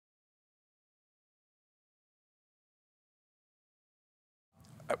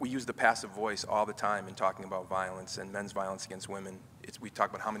we use the passive voice all the time in talking about violence and men's violence against women. We talk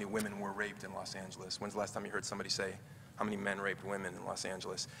about how many women were raped in Los Angeles. When's the last time you heard somebody say how many men raped women in Los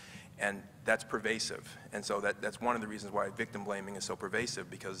Angeles? And that's pervasive. And so that's one of the reasons why victim blaming is so pervasive,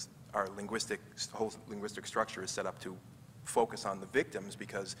 because our whole linguistic structure is set up to focus on the victims,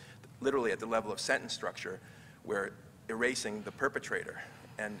 because literally at the level of sentence structure, we're erasing the perpetrator.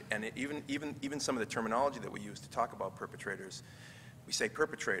 And even some of the terminology that we use to talk about perpetrators, we say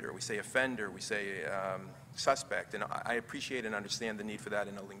perpetrator, we say offender, we say suspect, and I appreciate and understand the need for that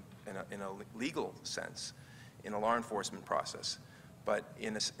in a legal sense, in a law enforcement process. But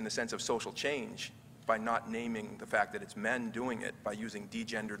in the sense of social change, by not naming the fact that it's men doing it, by using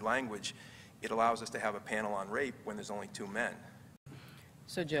degendered language, it allows us to have a panel on rape when there's only 2 men.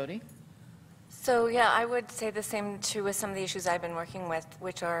 So Jody? So yeah, I would say the same too with some of the issues I've been working with,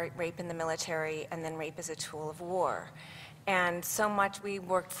 which are rape in the military and then rape as a tool of war. And so much, we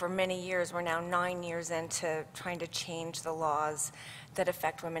worked for many years, we're now 9 years into trying to change the laws that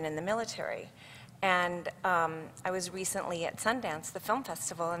affect women in the military. And I was recently at Sundance, the film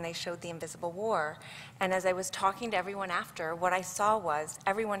festival, and they showed The Invisible War. And as I was talking to everyone after, what I saw was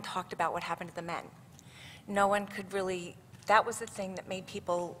everyone talked about what happened to the men. No one could really, that was the thing that made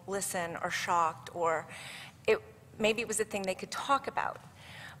people listen or shocked, or maybe it was the thing they could talk about.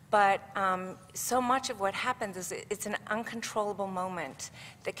 But so much of what happens is it's an uncontrollable moment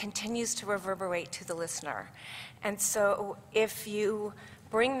that continues to reverberate to the listener. And so if you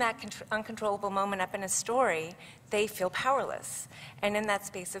bring that uncontrollable moment up in a story, they feel powerless. And in that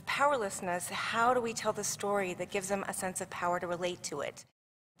space of powerlessness, how do we tell the story that gives them a sense of power to relate to it?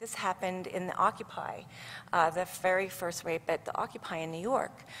 This happened in the Occupy, the very first rape at the Occupy in New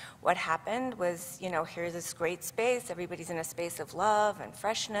York. What happened was, you know, here's this great space, everybody's in a space of love and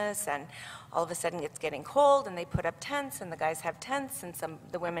freshness, and all of a sudden it's getting cold, and they put up tents, and the guys have tents, and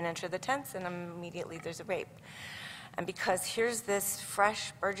the women enter the tents, and immediately there's a rape. And because here's this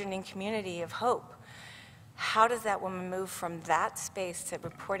fresh, burgeoning community of hope, how does that woman move from that space to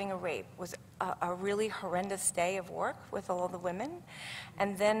reporting a rape? Was a really horrendous day of work with all the women,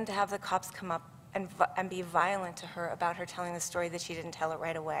 and then to have the cops come up and be violent to her about her telling the story that she didn't tell it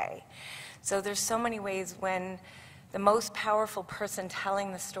right away. So there's so many ways when the most powerful person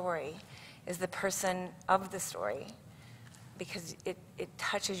telling the story is the person of the story, because it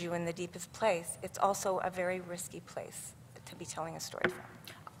touches you in the deepest place. It's also a very risky place to be telling a story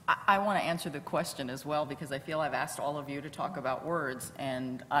from. I want to answer the question as well, because I feel I've asked all of you to talk about words,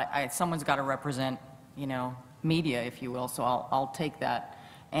 and someone's got to represent, you know, media, if you will, so I'll take that.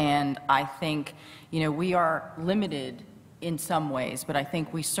 And I think, you know, we are limited in some ways, but I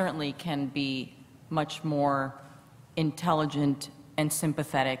think we certainly can be much more intelligent and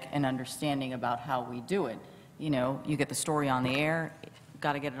sympathetic and understanding about how we do it. You know, you get the story on the air,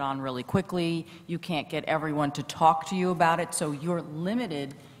 got to get it on really quickly. You can't get everyone to talk to you about it, so you're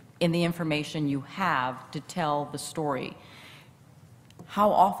limited in the information you have to tell the story. How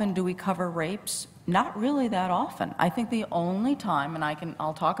often do we cover rapes? Not really that often. I think the only time, and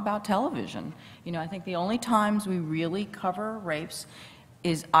I'll talk about television, you know, I think the only times we really cover rapes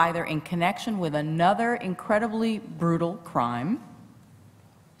is either in connection with another incredibly brutal crime,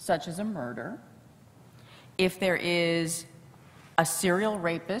 such as a murder, if there is a serial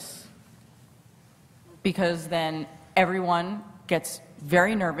rapist, because then everyone gets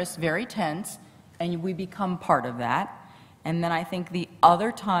very nervous, very tense, and we become part of that. And then I think the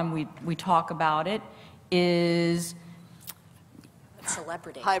other time we talk about it is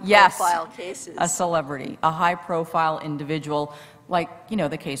celebrity. High-profile cases. A celebrity, a high-profile individual, like, you know,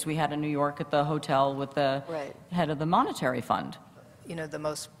 the case we had in New York at the hotel with the head of the monetary fund. You know, the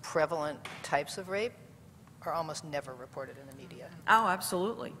most prevalent types of rape are almost never reported in the media. Oh,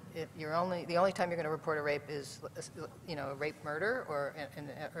 absolutely. The only time you're going to report a rape is, you know, a rape murder or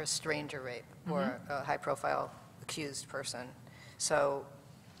a stranger rape or a high-profile accused person. So,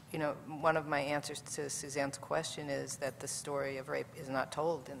 you know, one of my answers to Suzanne's question is that the story of rape is not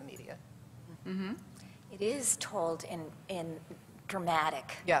told in the media. It is told in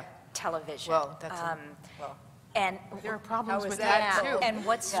dramatic television. Well, that's and there are problems with that too. And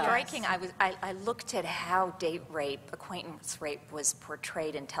what's striking, I looked at how date rape, acquaintance rape, was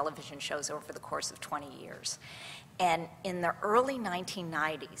portrayed in television shows over the course of 20 years. And in the early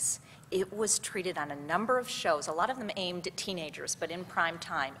 1990s, it was treated on a number of shows, a lot of them aimed at teenagers, but in prime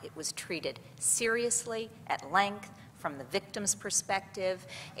time, it was treated seriously, at length, from the victim's perspective.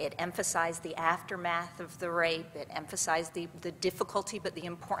 It emphasized the aftermath of the rape. It emphasized the difficulty, but the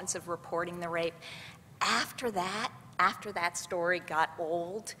importance of reporting the rape. After that story got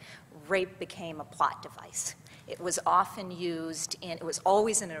old, rape became a plot device. It was often used in, it was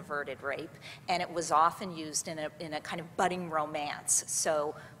always an averted rape, and it was often used in a kind of budding romance.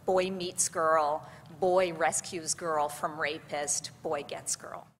 So boy meets girl, boy rescues girl from rapist, boy gets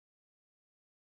girl.